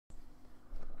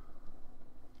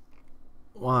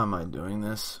Why am I doing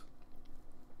this?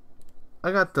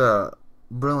 I got the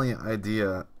brilliant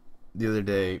idea the other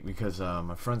day because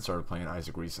my friend started playing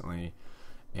Isaac recently,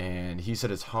 and he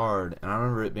said it's hard, and I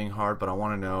remember it being hard, but I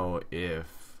want to know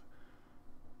if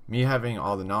me having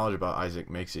all the knowledge about Isaac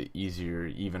makes it easier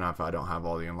even if I don't have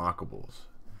all the unlockables.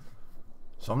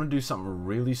 So I'm going to do something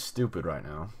really stupid right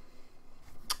now,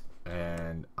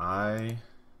 and I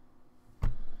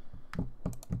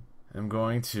am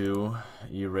going to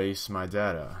erase my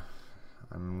data.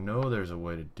 I know there's a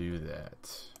way to do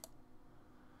that.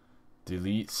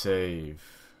 Delete save.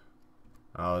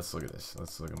 Oh, let's look at this.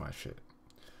 Let's look at my shit.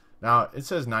 Now, it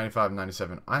says 95,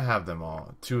 97. I have them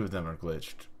all. 2 of them are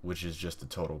glitched, which is just a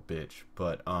total bitch.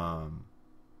 But,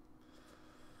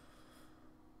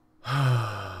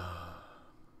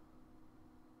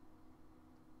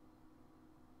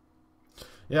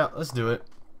 yeah, let's do it.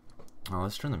 Oh,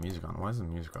 let's turn the music on. Why is the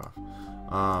music off?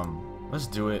 Let's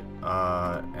do it.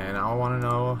 And I want to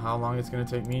know how long it's going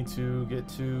to take me to get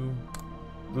to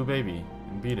Blue Baby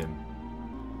and beat him.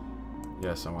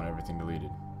 Yes, I want everything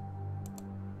deleted.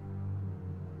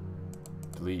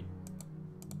 Delete.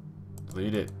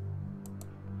 Delete it.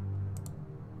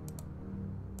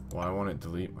 Why won't it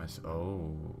delete my...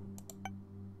 Oh.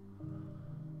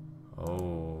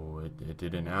 Oh, it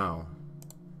did it now.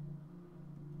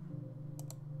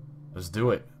 Let's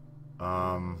do it.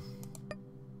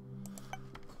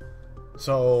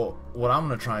 So what I'm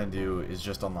gonna try and do is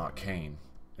just unlock Cain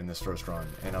in this first run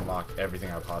and unlock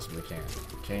everything I possibly can.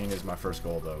 Cain is my first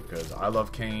goal though, because I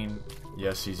love Cain.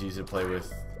 Yes, he's easy to play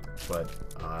with, but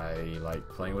I like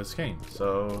playing with Cain.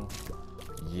 So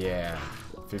yeah,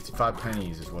 55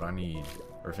 pennies is what I need,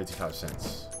 or 55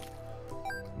 cents.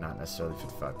 Not necessarily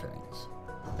 55 pennies.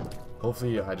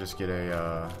 Hopefully I just get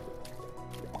a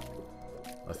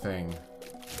thing.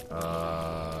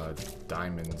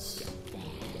 Diamonds.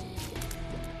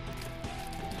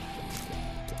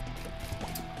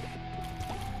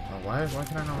 Why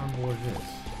can I not remember what it is?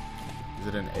 Is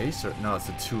it an ace or... No, it's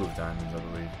the 2 of diamonds, I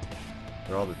believe.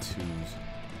 They're all the 2s.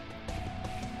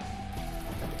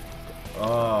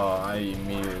 Oh, I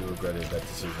immediately regretted that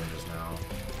decision just now.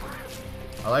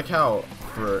 I like how,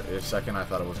 for a second, I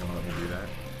thought it was going to let me do that.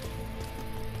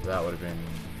 That would have been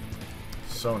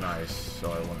so nice,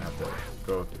 so I wouldn't have to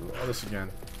go through all this again.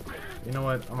 You know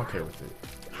what? I'm okay with it.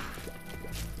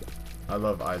 I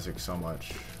love Isaac so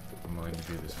much. I'm willing to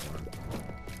do this for him.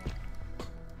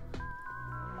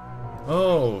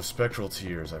 Oh, Spectral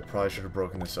Tears. I probably should have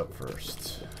broken this up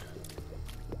first.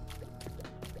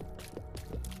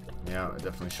 Yeah, I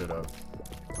definitely should have.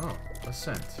 Oh,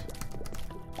 Ascent.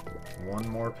 1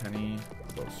 more penny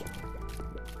closer.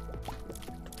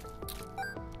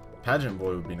 Pageant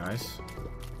Boy would be nice.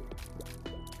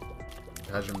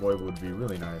 Pageant Boy would be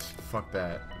really nice. Fuck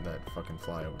that fucking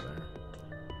fly over there.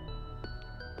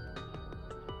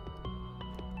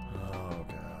 Oh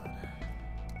god.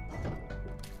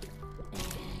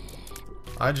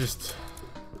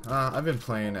 I've been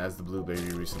playing as the Blue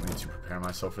Baby recently to prepare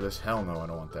myself for this. Hell no, I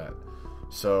don't want that.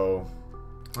 So,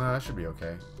 that should be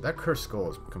okay. That cursed skull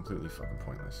is completely fucking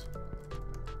pointless.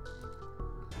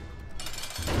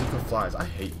 For flies, I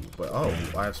hate you, but oh,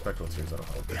 I have Spectral Tears that'll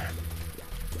help.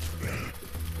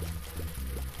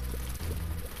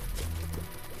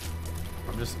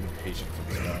 I'm just impatient for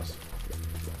this boss.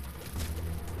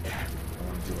 I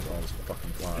want to deal with all this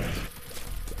fucking flies.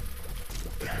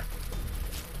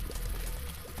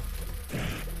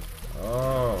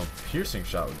 Oh, piercing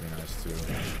shot would be nice too.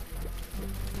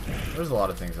 There's a lot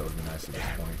of things that would be nice at this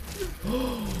point.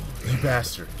 You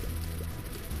bastard!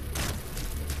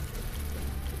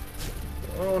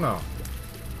 Oh no.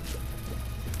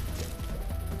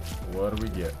 What do we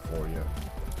get for you?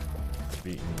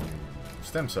 Beating you.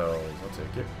 Stem cells, I'll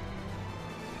take it.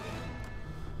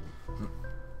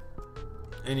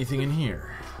 Anything in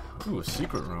here? Ooh, a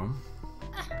secret room.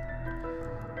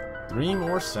 3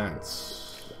 more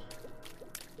cents.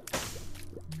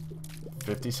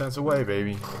 50 cents away,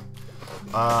 baby.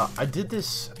 I did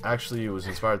this, actually, it was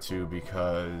inspired to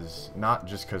because, not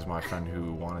just because my friend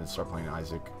who wanted to start playing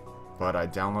Isaac, but I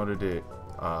downloaded it,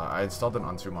 I installed it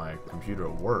onto my computer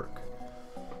at work,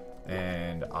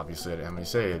 and obviously I didn't have any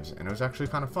saves, and it was actually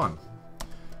kind of fun.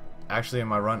 Actually, in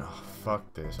my run, oh,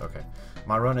 fuck this, okay.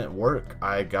 My run at work,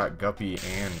 I got Guppy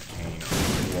and Cain.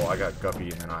 Well, I got Guppy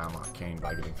and then I unlocked Cain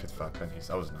by getting 55 pennies.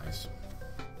 That was nice.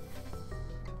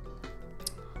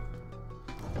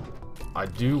 I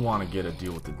do want to get a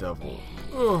deal with the devil.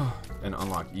 Ugh. And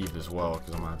unlock Eve as well,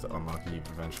 because I'm going to have to unlock Eve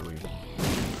eventually.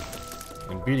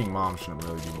 And beating Mom shouldn't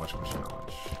really be much of a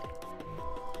challenge.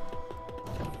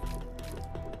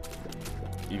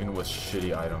 Even with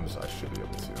shitty items, I should be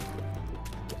able to.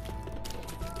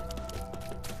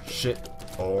 shit.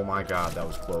 Oh my god, that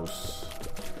was close.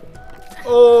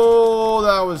 Oh,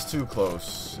 that was too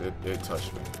close. It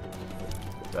touched me.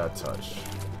 That touched.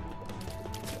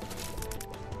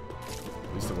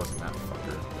 At least it wasn't that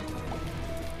fucker.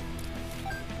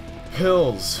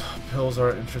 Pills. Pills are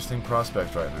an interesting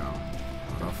prospect right now. I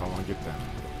don't know if I want to get them.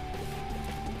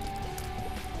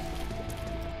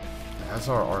 As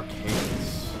are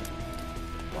arcades.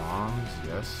 Bombs,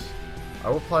 yes. I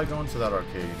will probably go into that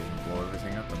arcade and blow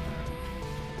everything up in there.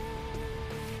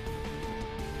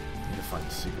 Need to find the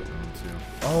secret room too.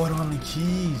 Oh, I don't have any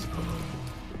keys!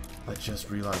 I just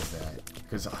realized that.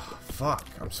 Because, fuck,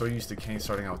 I'm so used to Kane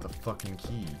starting out with a fucking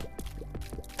key.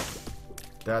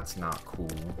 That's not cool.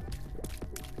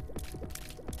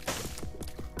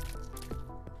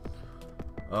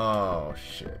 Oh,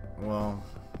 shit. Well,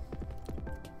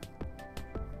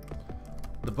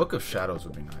 the Book of Shadows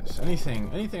would be nice.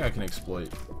 Anything I can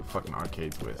exploit fucking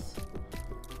arcades with.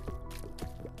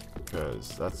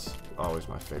 Because that's always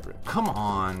my favorite. Come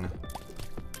on!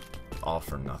 All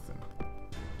for nothing.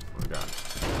 What we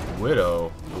got?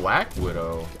 Widow. Black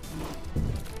Widow.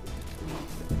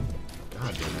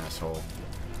 Goddamn asshole.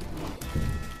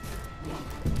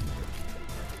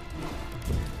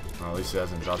 Well, at least it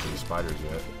hasn't dropped any spiders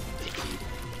yet.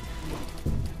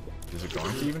 Is it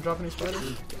going to even drop any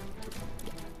spiders?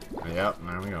 Yep,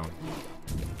 there we go.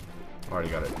 Already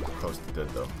got it close to dead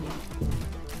though.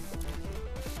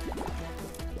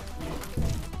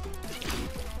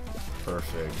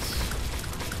 Perfect.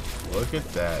 Look at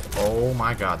that. Oh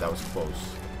my god, that was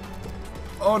close.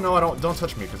 Oh no, don't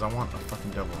touch me because I want a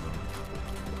fucking devil room.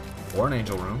 Or an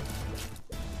angel room.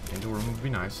 Angel room would be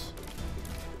nice.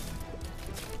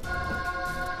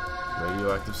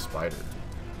 Radioactive spider.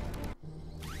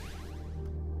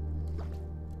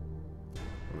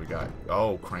 What do we got?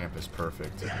 Oh, Krampus,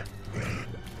 perfect.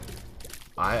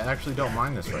 I actually don't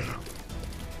mind this right now.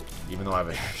 Even though I have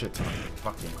a shit ton of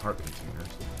fucking heart containers.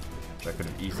 Which I could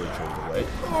have easily traded away.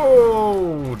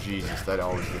 Oh, Jesus, that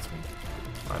always gets me.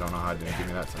 I don't know how it didn't give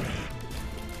me that time.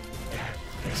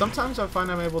 Sometimes I find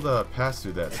I'm able to pass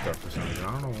through that stuff for some reason.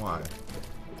 I don't know why.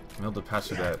 I'm able to pass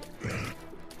through that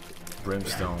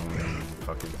brimstone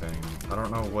fucking thing. I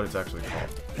don't know what it's actually called.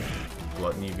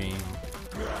 Gluttony beam.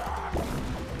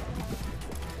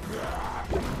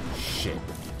 Shit.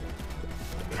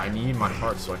 I need my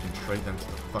hearts so I can trade them to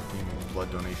the fucking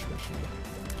blood donation machine.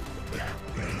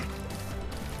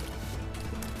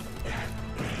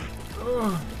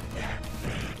 Ugh.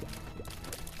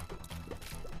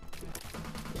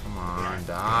 Come on,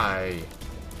 die.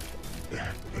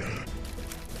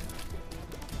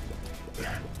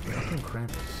 Fucking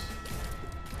Krampus.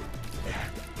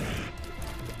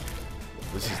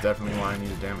 This is definitely why I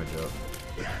need a damage up.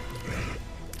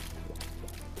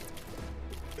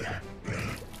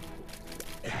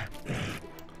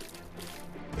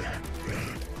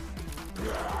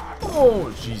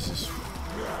 Oh, Jesus.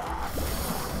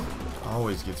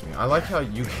 Always gets me. I like how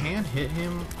you can hit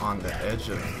him on the edge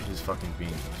of his fucking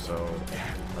beam, so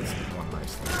that's one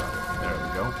nice thing about it. There we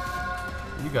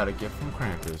go. You got a gift from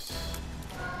Krampus.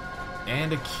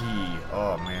 And a key.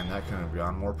 Oh man, that couldn't have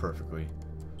gone more perfectly.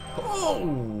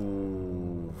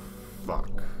 Oh,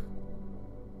 fuck.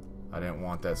 I didn't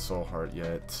want that soul heart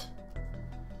yet.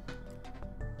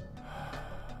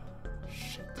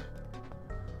 Shit.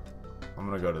 I'm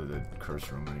gonna go to the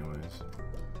curse room anyways.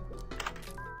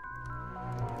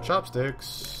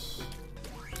 Chopsticks.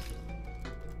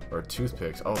 Or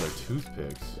toothpicks. Oh, they're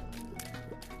toothpicks.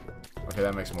 Okay,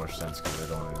 that makes more sense because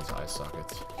they're going in his eye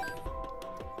sockets.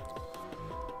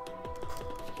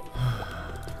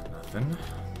 Nothing.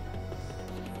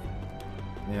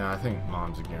 Yeah, I think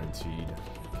Mom's a guaranteed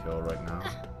kill right now.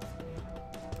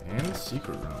 And the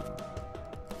secret room.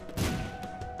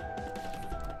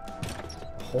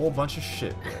 A whole bunch of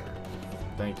shit there.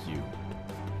 Thank you.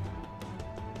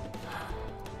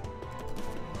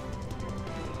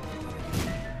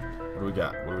 What do we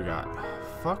got? What do we got?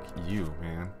 Fuck you,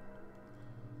 man.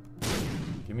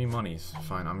 Give me monies.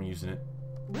 Fine, I'm using it.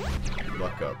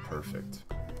 Luck up. Perfect.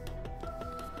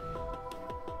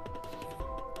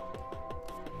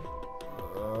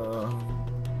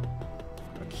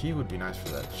 A key would be nice for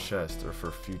that chest or for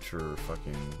future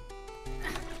fucking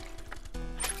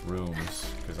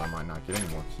rooms, because I might not get any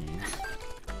more keys.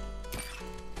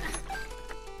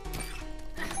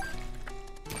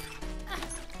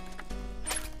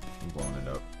 I'm blowing it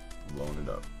up. Blowing it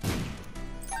up.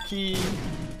 Key!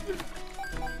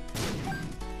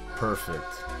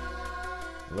 Perfect.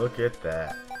 Look at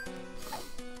that.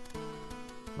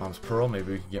 Mom's pearl,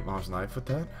 maybe we can get Mom's knife with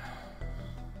that?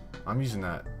 I'm using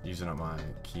that, using up my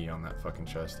key on that fucking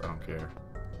chest. I don't care.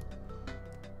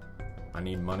 I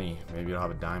need money. Maybe I'll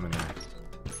have a dime in there.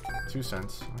 2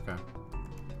 cents. Okay.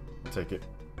 I'll take it.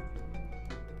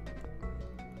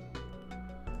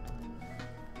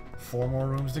 4 more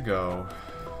rooms to go.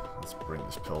 Let's bring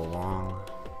this pill along.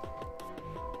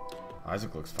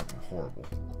 Isaac looks fucking horrible.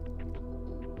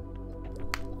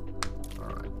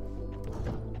 Alright.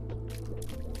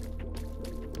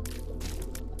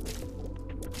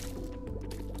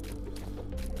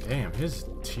 Damn, his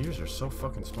tears are so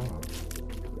fucking small.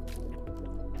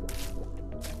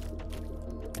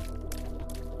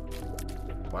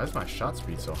 Why is my shot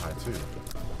speed so high too?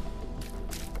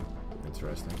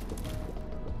 Interesting.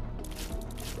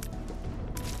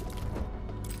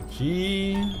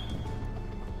 Key.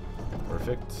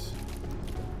 Perfect.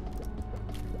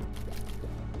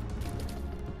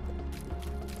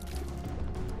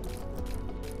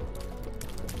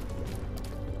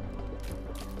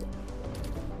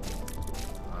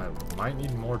 I might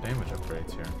need more damage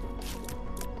upgrades here.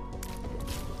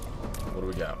 What do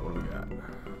we got? What do we got?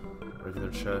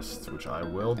 Regular chest, which I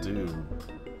will do,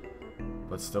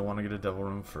 but still want to get a devil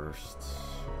room first.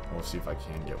 We'll see if I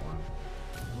can get one.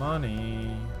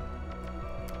 Money.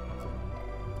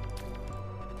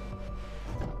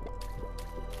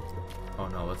 Oh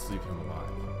no, let's leave him alive.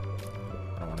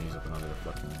 I don't want to use up another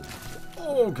fucking...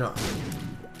 Oh god.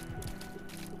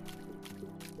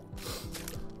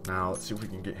 Now, let's see if we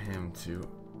can get him to...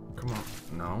 Come on.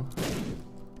 No.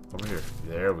 Over here.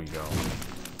 There we go.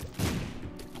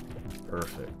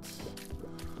 Perfect.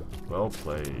 Well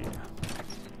played.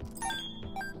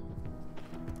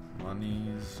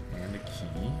 Monies and a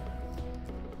key.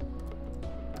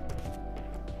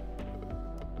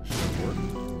 Should work.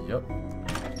 Yep.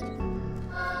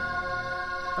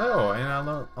 Oh, and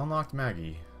I unlocked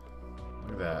Maggie.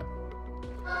 Look at that.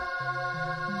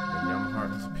 The young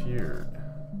heart has appeared.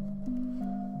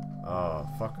 Oh,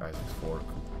 fuck Isaac's fork.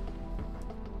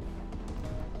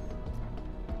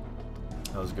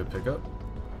 That was a good pickup.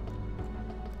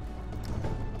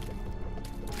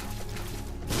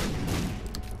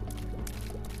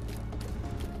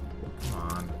 Come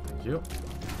on, thank you.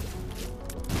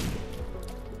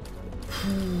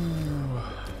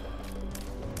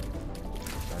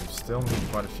 I still need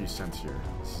quite a few cents here.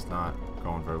 This is not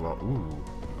going very well. Ooh.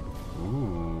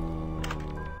 Ooh.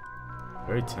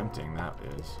 Very tempting, that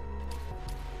is.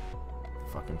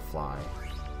 Fucking fly.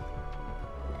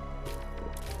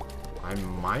 I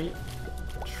might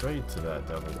trade to that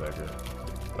devil beggar,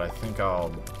 but I think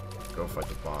I'll go fight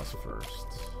the boss first.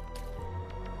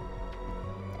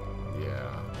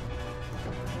 Yeah.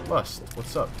 Bust,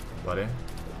 what's up, buddy?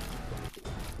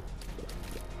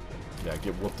 Yeah,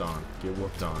 get whooped on. Get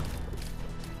whooped on.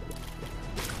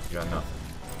 You got nothing.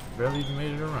 Barely even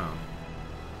made it around.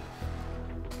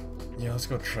 Yeah, let's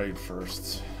go trade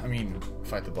first. I mean,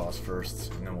 fight the boss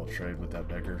first, and then we'll trade with that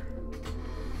beggar.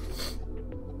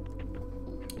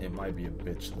 It might be a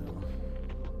bitch, though.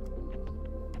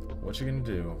 What you gonna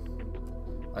do?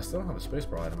 I still don't have a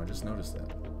spacebar item, I just noticed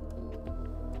that.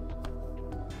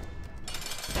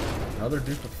 Another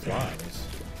dupe with flies.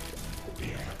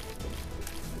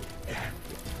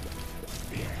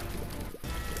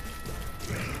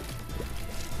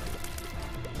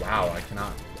 Wow, I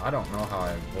cannot. I don't know how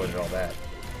I avoided all that.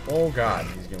 Oh god,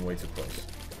 he's getting way too close.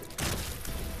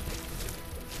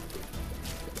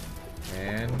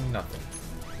 And nothing.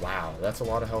 Wow, that's a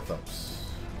lot of health ups.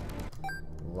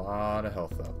 A lot of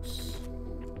health ups.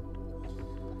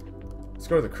 Let's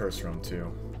go to the curse room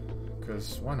too.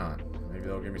 Because why not? Maybe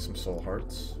they'll give me some soul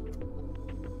hearts.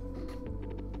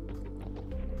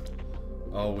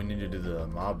 Oh, we need to do the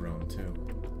mob room too.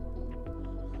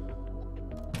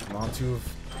 Come on, two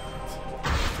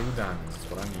diamonds. That's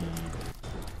what I need.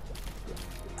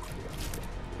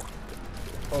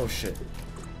 Oh shit.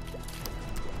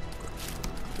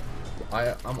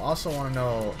 I'm also want to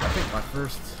know, I think my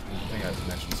first thing I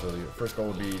mentioned this earlier, first goal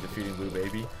would be defeating Blue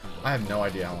Baby. I have no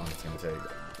idea how long it's going to take.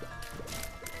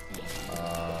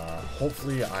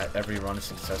 Hopefully every run is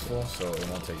successful, so it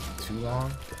won't take too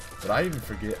long. But I even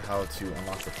forget how to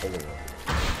unlock the Polaroid.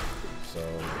 So,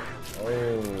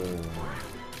 oh.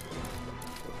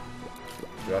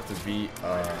 You have to beat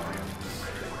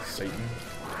Satan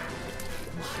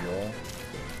and Sheol.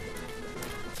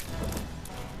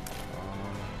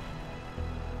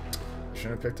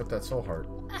 Shouldn't have picked up that soul heart.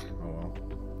 Oh well.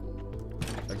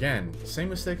 Again, same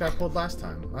mistake I pulled last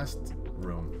time. Last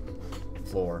room.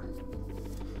 Floor.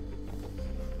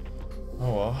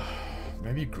 Oh well.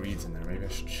 Maybe greed's in there. Maybe I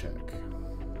should check.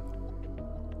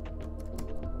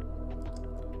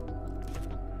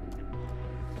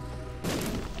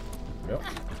 Yep.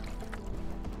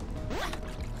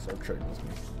 Start trading with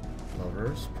me.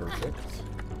 Lovers. Perfect.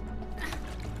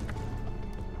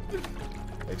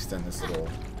 extend this little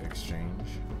exchange.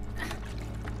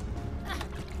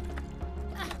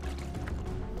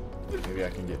 Maybe I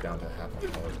can get down to half a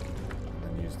heart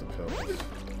and then use the pills.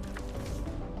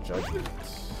 Judgment.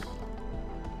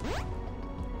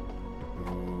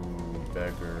 Ooh,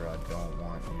 beggar, I don't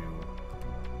want you.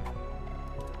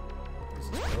 Is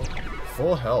this pill?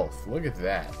 Full health. Look at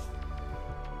that.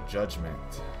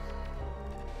 Judgment.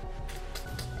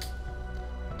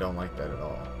 I don't like that at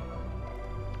all.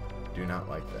 Do not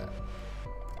like that.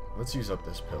 Let's use up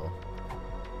this pill.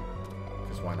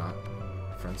 Because why not?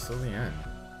 Friends till the end.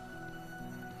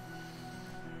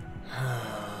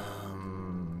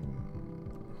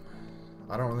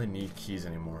 I don't really need keys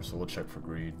anymore, so we'll check for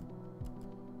greed.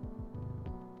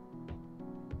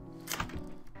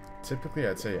 Typically,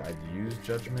 I'd say I'd use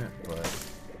judgment, but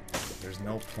there's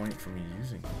no point for me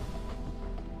using it.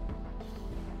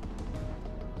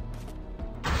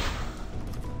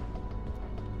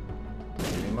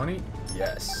 Getting money?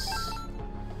 Yes.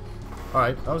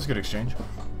 Alright, that was a good exchange.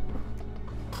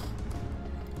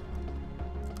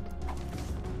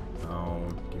 Oh,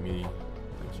 give me...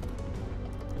 Thank you.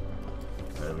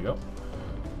 There we go.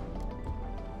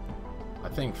 I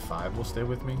think 5 will stay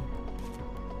with me.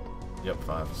 Yep,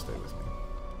 5 will stay with me.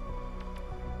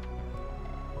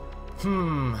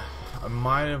 I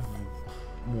might have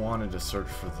wanted to search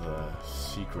for the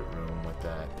secret room with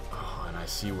that. Oh, and I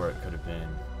see where it could have been.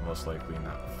 Most likely in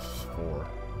that 4.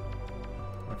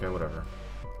 Okay, whatever.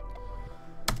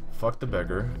 Fuck the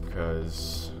beggar,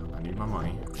 because I need my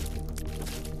money.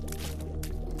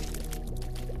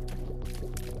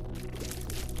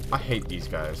 I hate these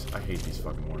guys. I hate these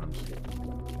fucking worms.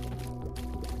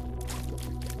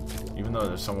 Even though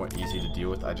they're somewhat easy to deal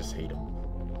with, I just hate them.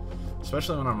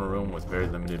 Especially when I'm in a room with very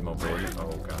limited mobility. Oh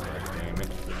god damn it.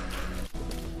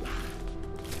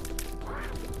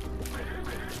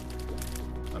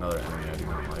 Another enemy I do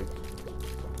not like.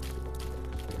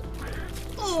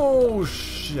 Oh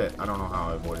shit! I don't know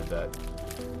how I avoided that.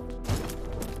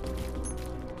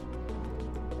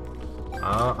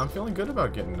 I'm feeling good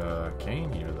about getting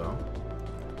Cain here though.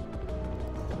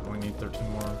 We need 13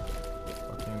 more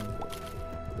fucking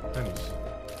pennies.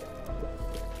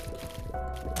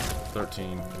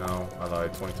 13. No, I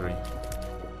lied. 23.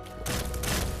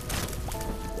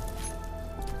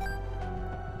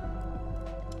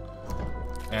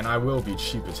 And I will be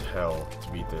cheap as hell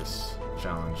to beat this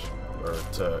challenge, or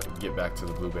to get back to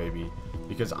the blue baby,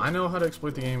 because I know how to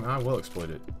exploit the game and I will exploit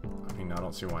it. I mean, I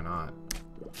don't see why not.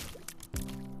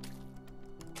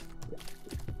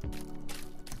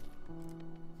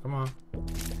 Come on.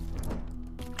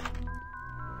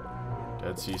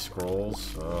 Dead Sea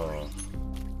Scrolls. Oh.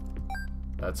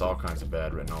 That's all kinds of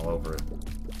bad written all over it.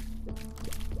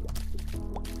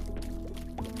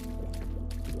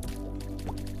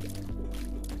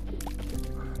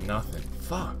 Nothing.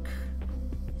 Fuck.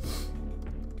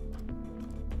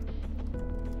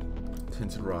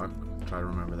 Tinted Rock. Try to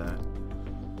remember that.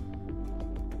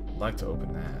 I'd like to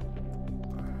open that.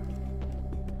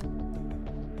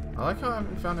 I like how I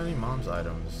haven't found any Mom's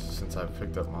items since I've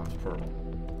picked up Mom's Pearl.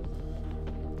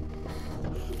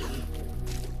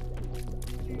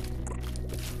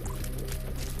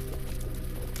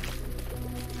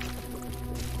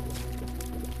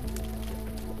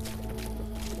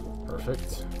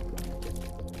 Perfect.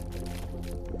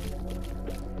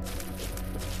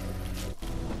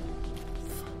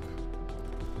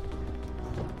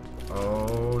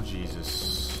 Oh,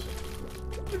 Jesus.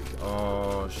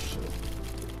 Oh, shit.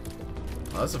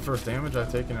 Well, that's the first damage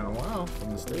I've taken in a while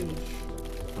from the stage.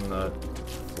 From the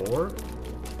floor,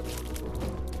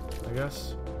 I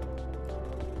guess.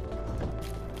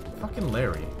 Fucking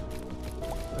Larry.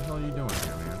 What the hell are you doing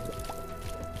here, man?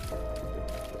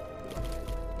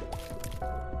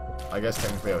 I guess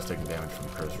technically I was taking damage from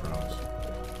cursed rooms.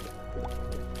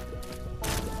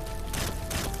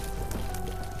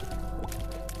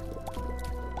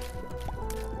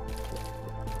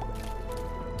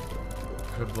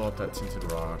 Could blow up that Tinted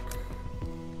Rock.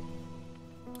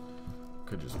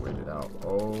 Could just wait it out.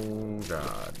 Oh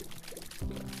god.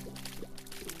 Okay.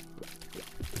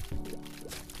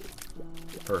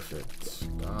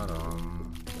 Perfect. Got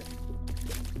him.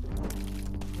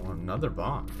 Oh, another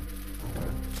bomb. Okay.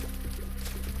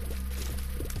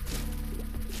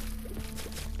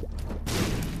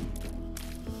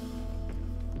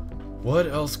 What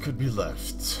else could be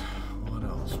left? What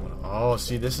else? Oh,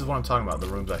 see, this is what I'm talking about. The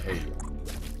rooms I hate.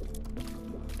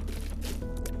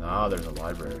 Ah, there's a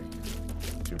library.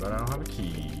 Too bad I don't have a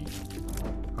key.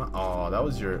 Oh, that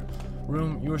was your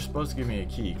room. You were supposed to give me a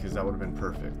key, because that would have been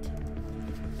perfect.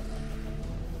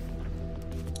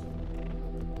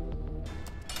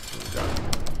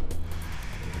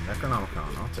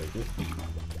 Necronomicon, I'll take it.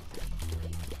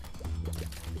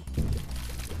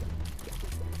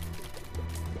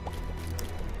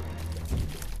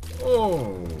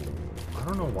 Oh, I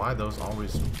don't know why those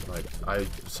always, like, I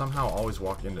somehow always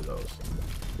walk into those.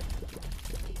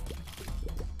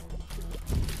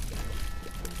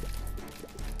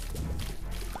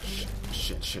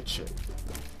 Shit.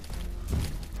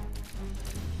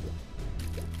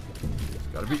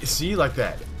 Gotta be, see, like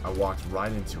that. I walked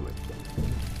right into it.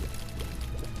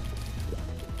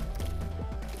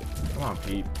 Come on,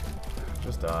 Pete.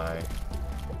 Just die.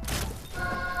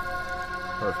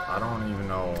 Perfect. I don't even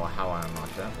know how I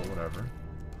unlocked that, but whatever.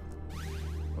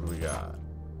 What do we got?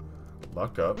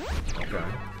 Luck up. Okay.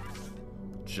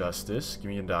 Justice.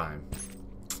 Give me a dime.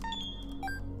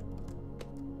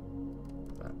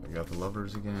 We got the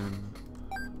lovers again.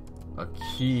 A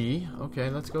key. Okay,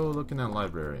 let's go look in that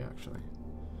library, actually.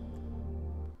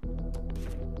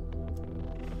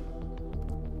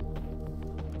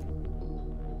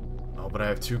 Oh, but I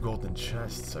have 2 golden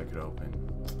chests I could open.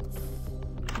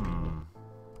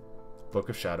 Book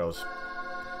of Shadows.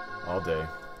 All day.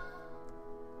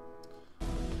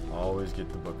 Always get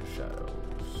the Book of Shadows.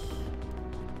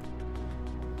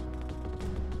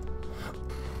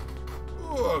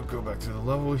 Oh, go back to the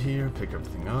level here, pick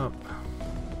everything up.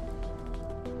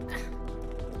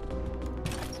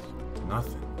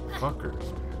 Nothing.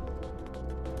 Fuckers, man.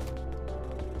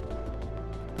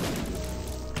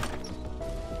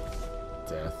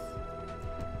 Death.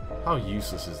 How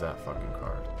useless is that fucking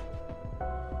card?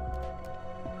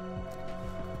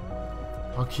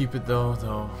 I'll keep it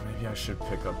though. Maybe I should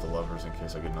pick up the lovers in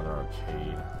case I get another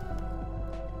arcade.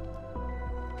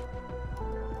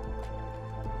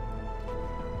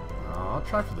 I'll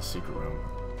try for the secret room.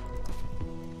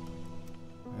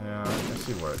 Yeah, I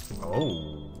see where it's...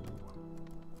 Oh!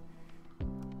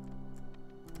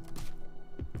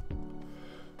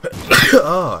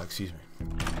 Oh, excuse me.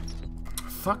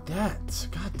 Fuck that.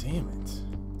 God damn it.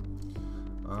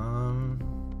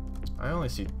 I only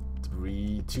see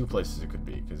 2 places it could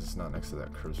be, because it's not next to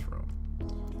that curse room.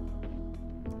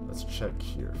 Let's check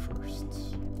here first.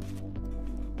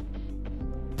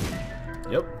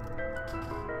 Yep.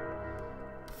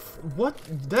 What?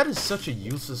 That is such a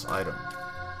useless item.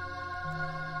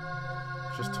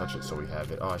 Just touch it so we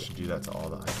have it. Oh, I should do that to all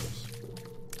the items.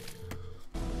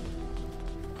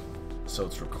 So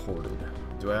it's recorded.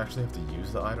 Do I actually have to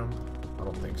use the item? I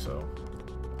don't think so.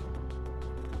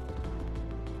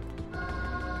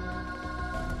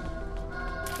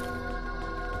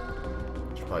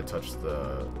 Should probably touch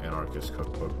the Anarchist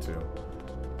cookbook too.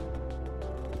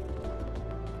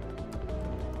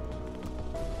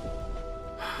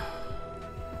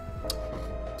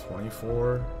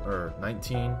 Or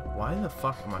 19. Why the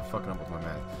fuck am I fucking up with my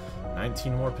math?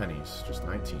 19 more pennies. Just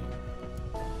 19.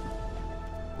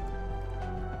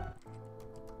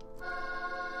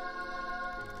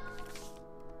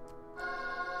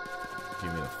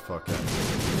 Give me the fuck out of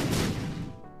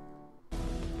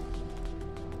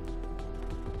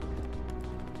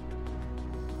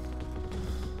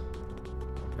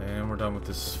here. And we're done with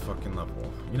this fucking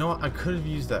level. You know what? I could have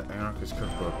used that Anarchist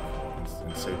cookbook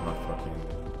and saved my fucking...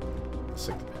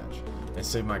 Sick the patch. And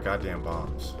save my goddamn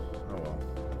bombs. Oh well.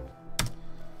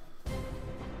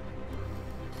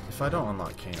 If I don't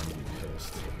unlock Kane, I'm gonna be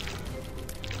pissed.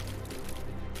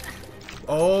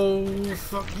 Oh,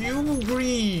 fuck you,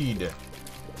 greed!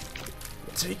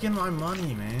 Taking my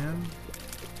money, man.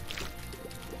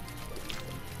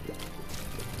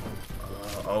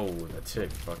 Oh, the tick.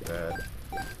 Fuck that.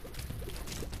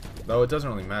 Though it doesn't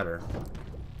really matter.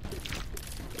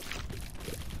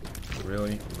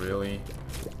 Really? Really?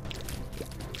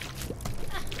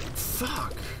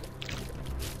 Fuck!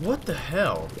 What the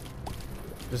hell?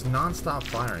 Just non-stop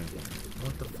firing.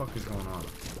 What the fuck is going on?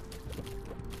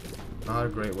 Not a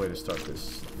great way to start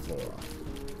this floor off.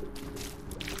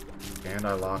 And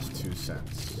I lost 2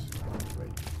 cents.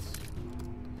 Wait.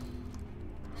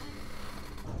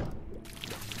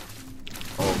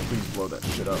 Oh, please blow that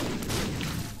shit up.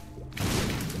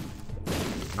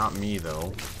 Not me,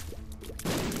 though.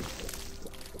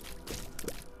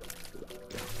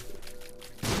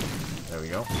 There we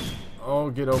go. Oh,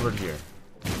 get over here.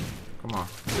 Come on.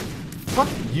 Fuck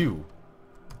you.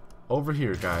 Over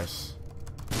here, guys.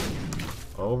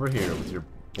 Over here with your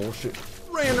bullshit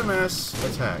random ass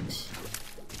attacks.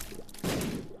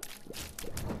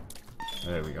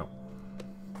 There we go.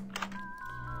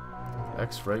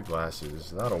 X-ray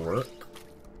glasses. That'll work.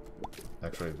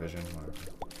 X-ray vision.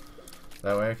 Whatever.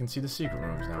 That way I can see the secret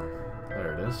rooms now.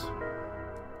 There it is.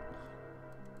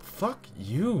 Fuck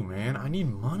you, man. I need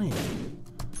money.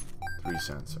 3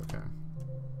 cents, okay.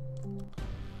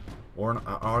 Or an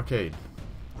arcade.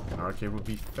 An arcade would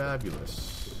be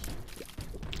fabulous.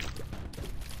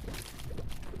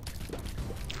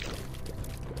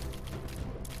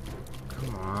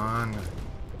 Come on.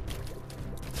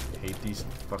 I hate these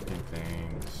fucking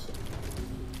things.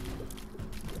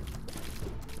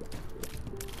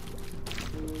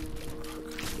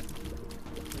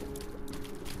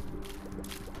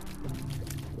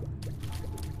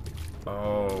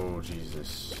 Oh,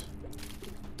 Jesus.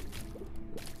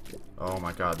 Oh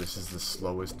my god, this is the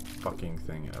slowest fucking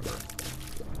thing ever.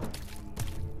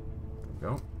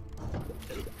 Go.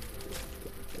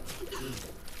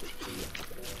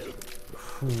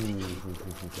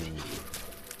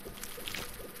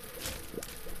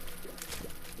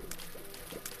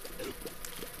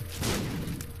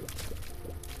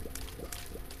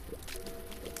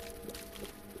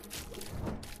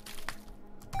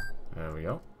 There we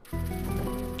go.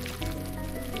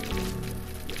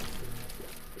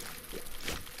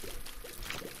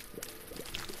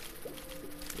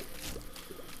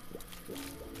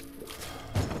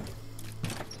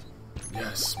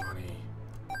 Yes, money.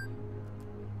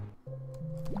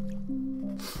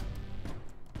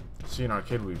 See, an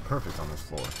arcade would be perfect on this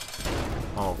floor.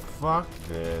 Oh, fuck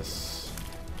this.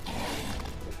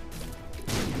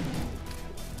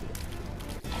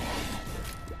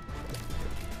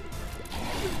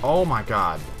 Oh my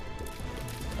god.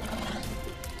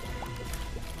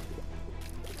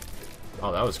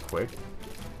 Oh, that was quick.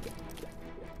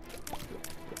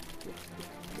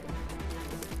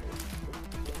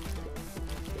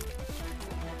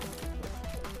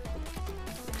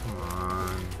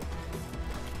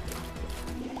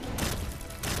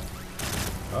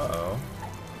 Uh-oh.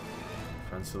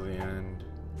 Friends to the end.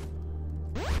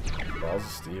 Balls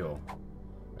of steel.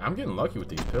 I'm getting lucky with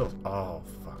these pills. Oh,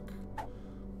 fuck.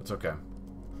 It's okay.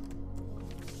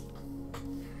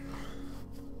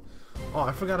 Oh,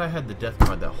 I forgot I had the death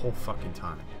card that whole fucking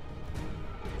time.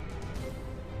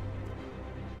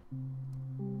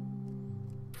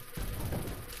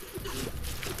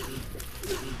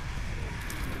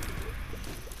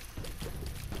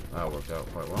 That worked out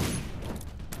quite well.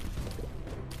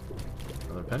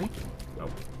 Another penny?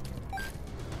 Nope.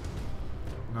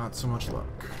 Not so much luck.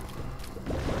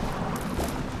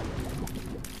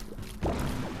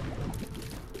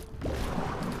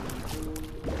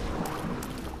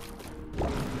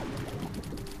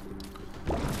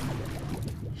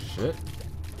 Shit.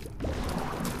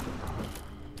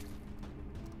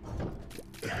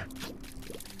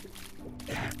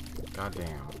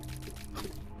 Goddamn.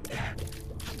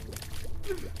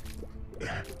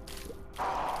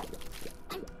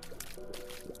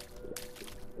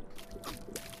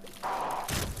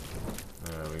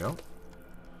 There we go.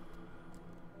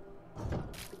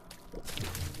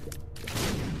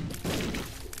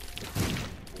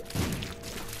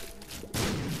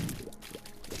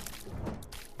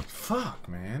 Fuck,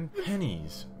 man.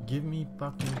 Pennies. Give me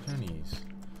fucking pennies.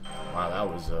 Wow,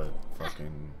 that was a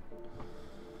fucking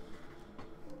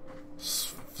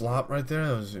flop right there.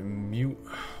 That was a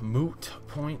moot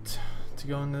point to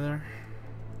go into there.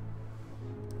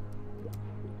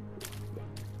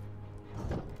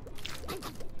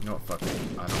 You know what, fuck it.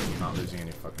 I'm not losing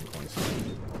any fucking coins.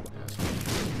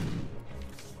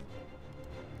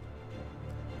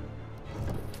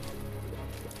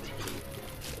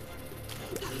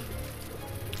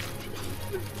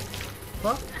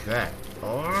 Fuck that.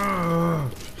 Oh.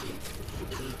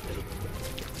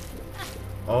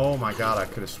 Oh my god, I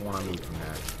could have sworn I moved from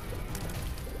that.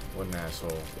 What an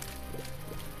asshole.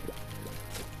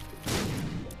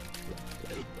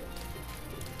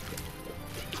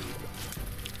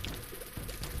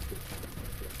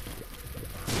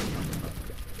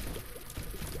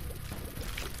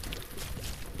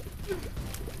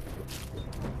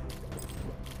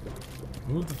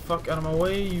 Move the fuck out of my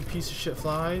way, you piece of shit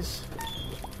flies.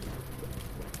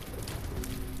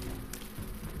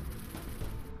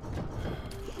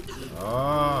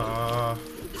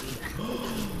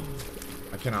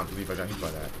 I cannot believe I got hit by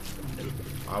that.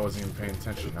 I wasn't even paying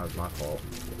attention. That was my fault.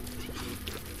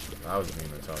 I was being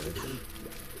retarded.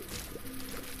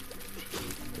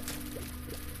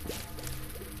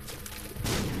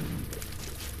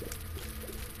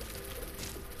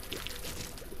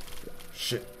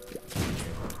 Shit.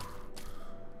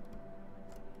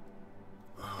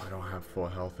 Oh, I don't have full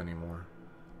health anymore.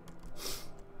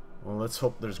 Well, let's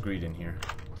hope there's greed in here.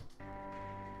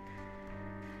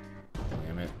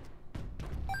 Damn it.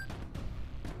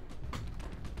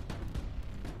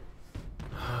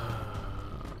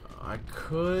 I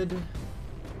could...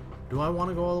 Do I want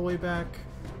to go all the way back?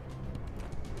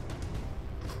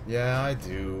 Yeah, I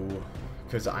do.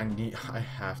 Because I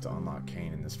have to unlock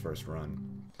Kane in this first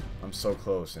run. I'm so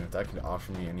close, and if that could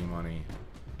offer me any money,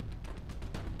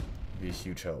 it'd be a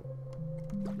huge help.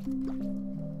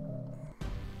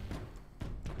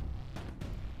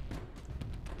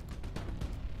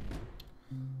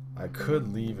 I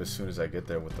could leave as soon as I get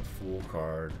there with the Fool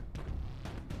card,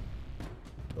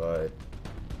 but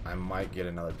I might get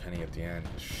another penny at the end.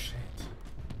 Shit.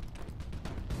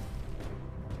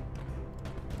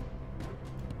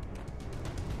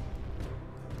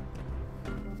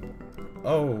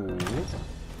 Oh,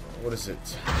 what is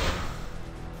it?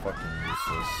 Fucking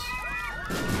useless.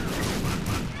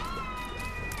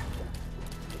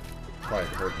 Probably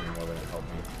hurt me more than it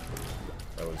helped me.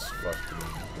 I was fucking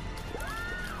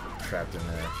trapped in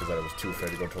there because I was too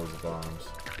afraid to go towards the bombs.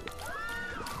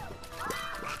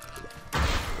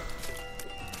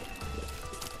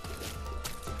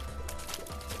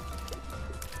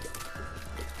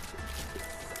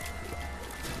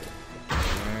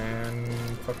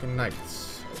 And fucking knights.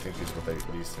 I think is what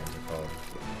these things are called.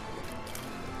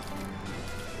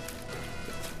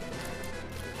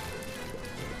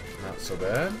 Not so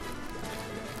bad.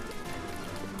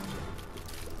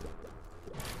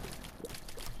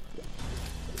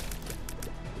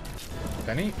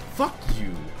 Penny? Fuck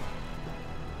you!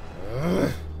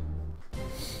 Ugh.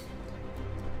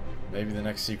 Maybe the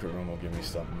next secret room will give me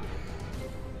something.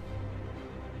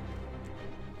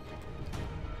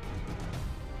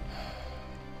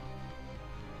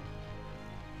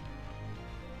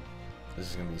 This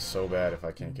is gonna be so bad if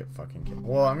I can't get fucking killed.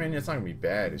 Well, I mean, it's not gonna be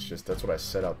bad, it's just that's what I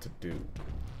set out to do.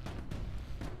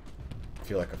 I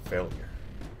feel like a failure.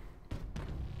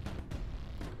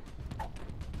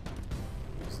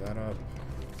 Is that up?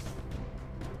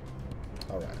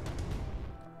 Alright.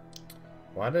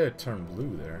 Why did it turn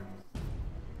blue there?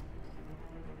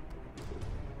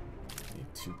 Need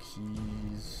 2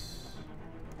 keys.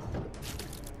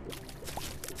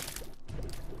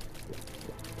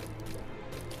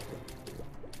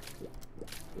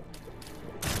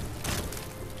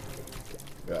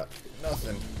 Got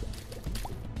nothing.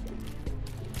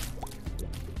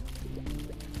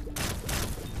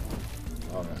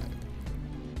 Alright.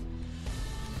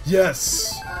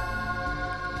 Yes!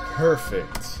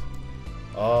 Perfect.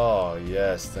 Oh,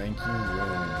 yes. Thank you,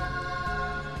 Rune.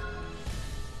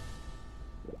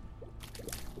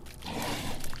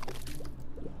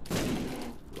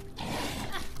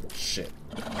 Shit.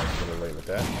 I was a little late with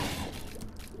that.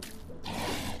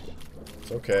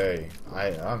 It's okay.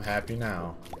 I'm happy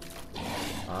now.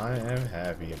 I am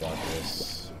happy about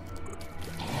this.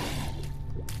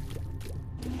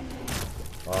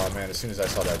 Oh man, as soon as I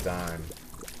saw that dime,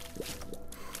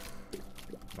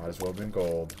 might as well have been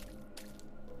gold.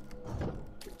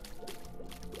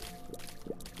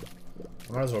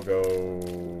 I might as well go.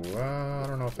 I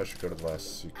don't know if I should go to the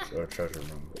last treasure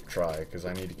room. Try, because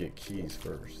I need to get keys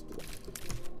first.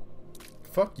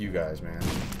 Fuck you guys, man.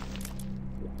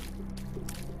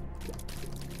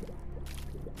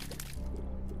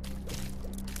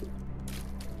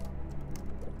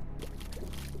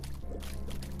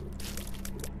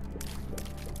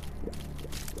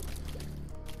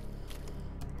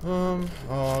 Oh,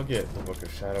 I'll get the Book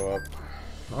of Shadow up.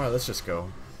 Alright, let's just go.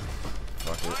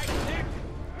 Fuck it.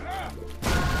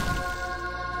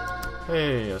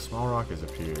 Hey, a small rock has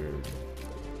appeared.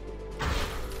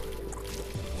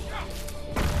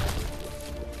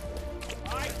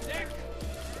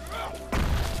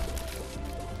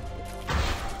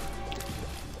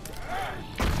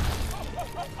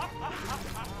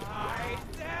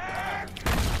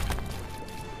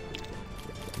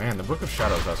 Man, the Book of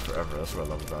Shadows lasts forever. That's what I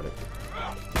love about it.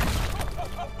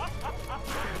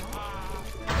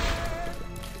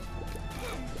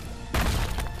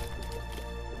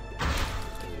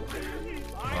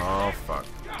 Oh, fuck.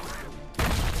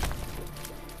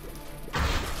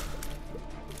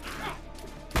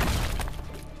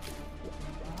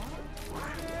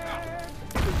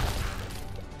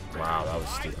 Wow, that was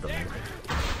stupid of me.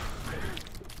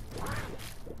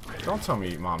 Don't tell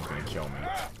me Mom's gonna kill me.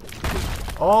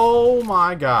 Oh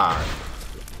my god.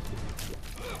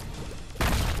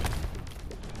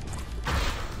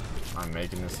 I'm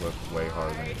making this look way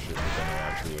harder than it should be, than it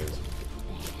actually is.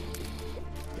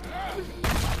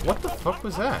 What the fuck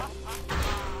was that?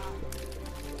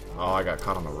 Oh, I got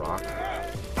caught on the rock.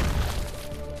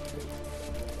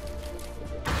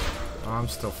 Oh, I'm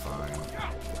still fine.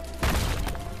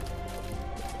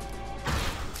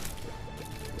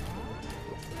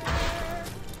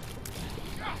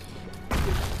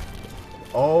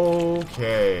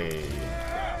 Okay.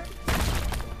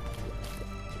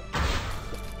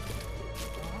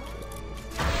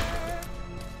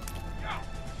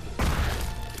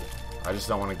 I just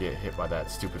don't want to get hit by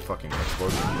that stupid fucking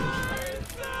explosion.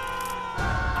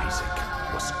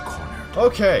 Isaac was cornered.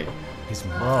 Okay. His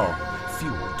mother,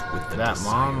 fueled with the That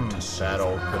mom desire to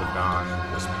battle serve could have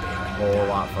gone was a bearing whole down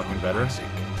lot fucking better. Isaac.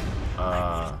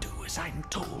 I will do as I'm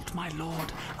told, my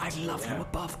lord. I love you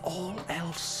above all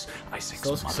else. Isaac's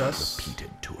Still mother success. repeated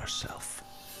to herself.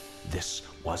 This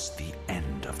was the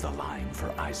end of the line for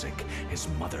Isaac. His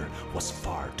mother was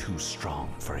far too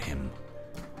strong for him.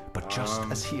 But just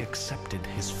as he accepted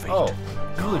his fate, Oh,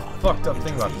 the really God fucked up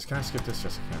thing about intervened. this. Can I skip this?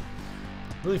 Yes, I can.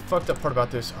 Really fucked up part about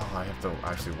this. Oh, I have to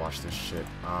actually watch this shit.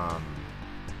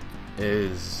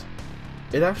 Is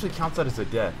it actually counts that as a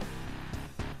death,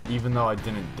 even though I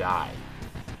didn't die?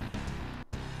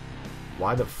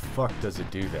 Why the fuck does it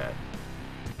do that?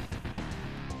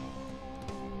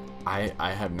 I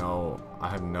have no,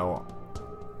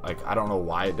 like, I don't know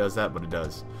why it does that, but it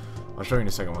does. I'll show you in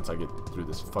a second once I get through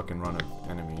this fucking run of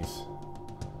enemies.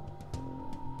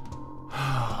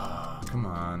 Come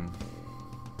on.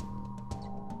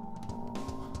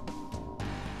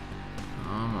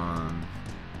 Come on.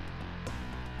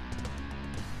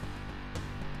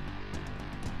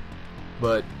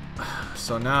 But,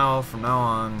 so now, from now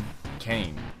on,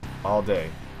 Cain. All day.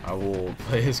 I will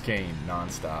play as Cain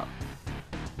non-stop.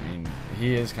 I mean,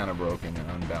 he is kind of broken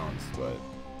and unbalanced, but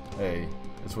hey,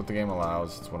 it's what the game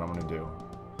allows. It's what I'm gonna do.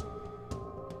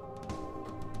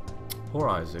 Poor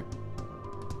Isaac.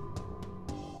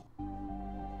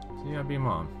 So you gotta be a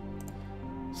mom.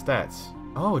 Stats.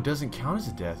 Oh, it doesn't count as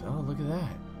a death. Oh, look at that.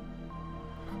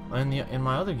 In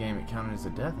my other game, it counted as a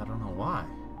death. I don't know why.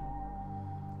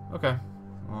 Okay.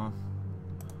 Well,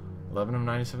 11 of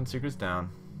 97 secrets down.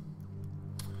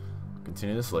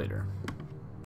 Continue this later.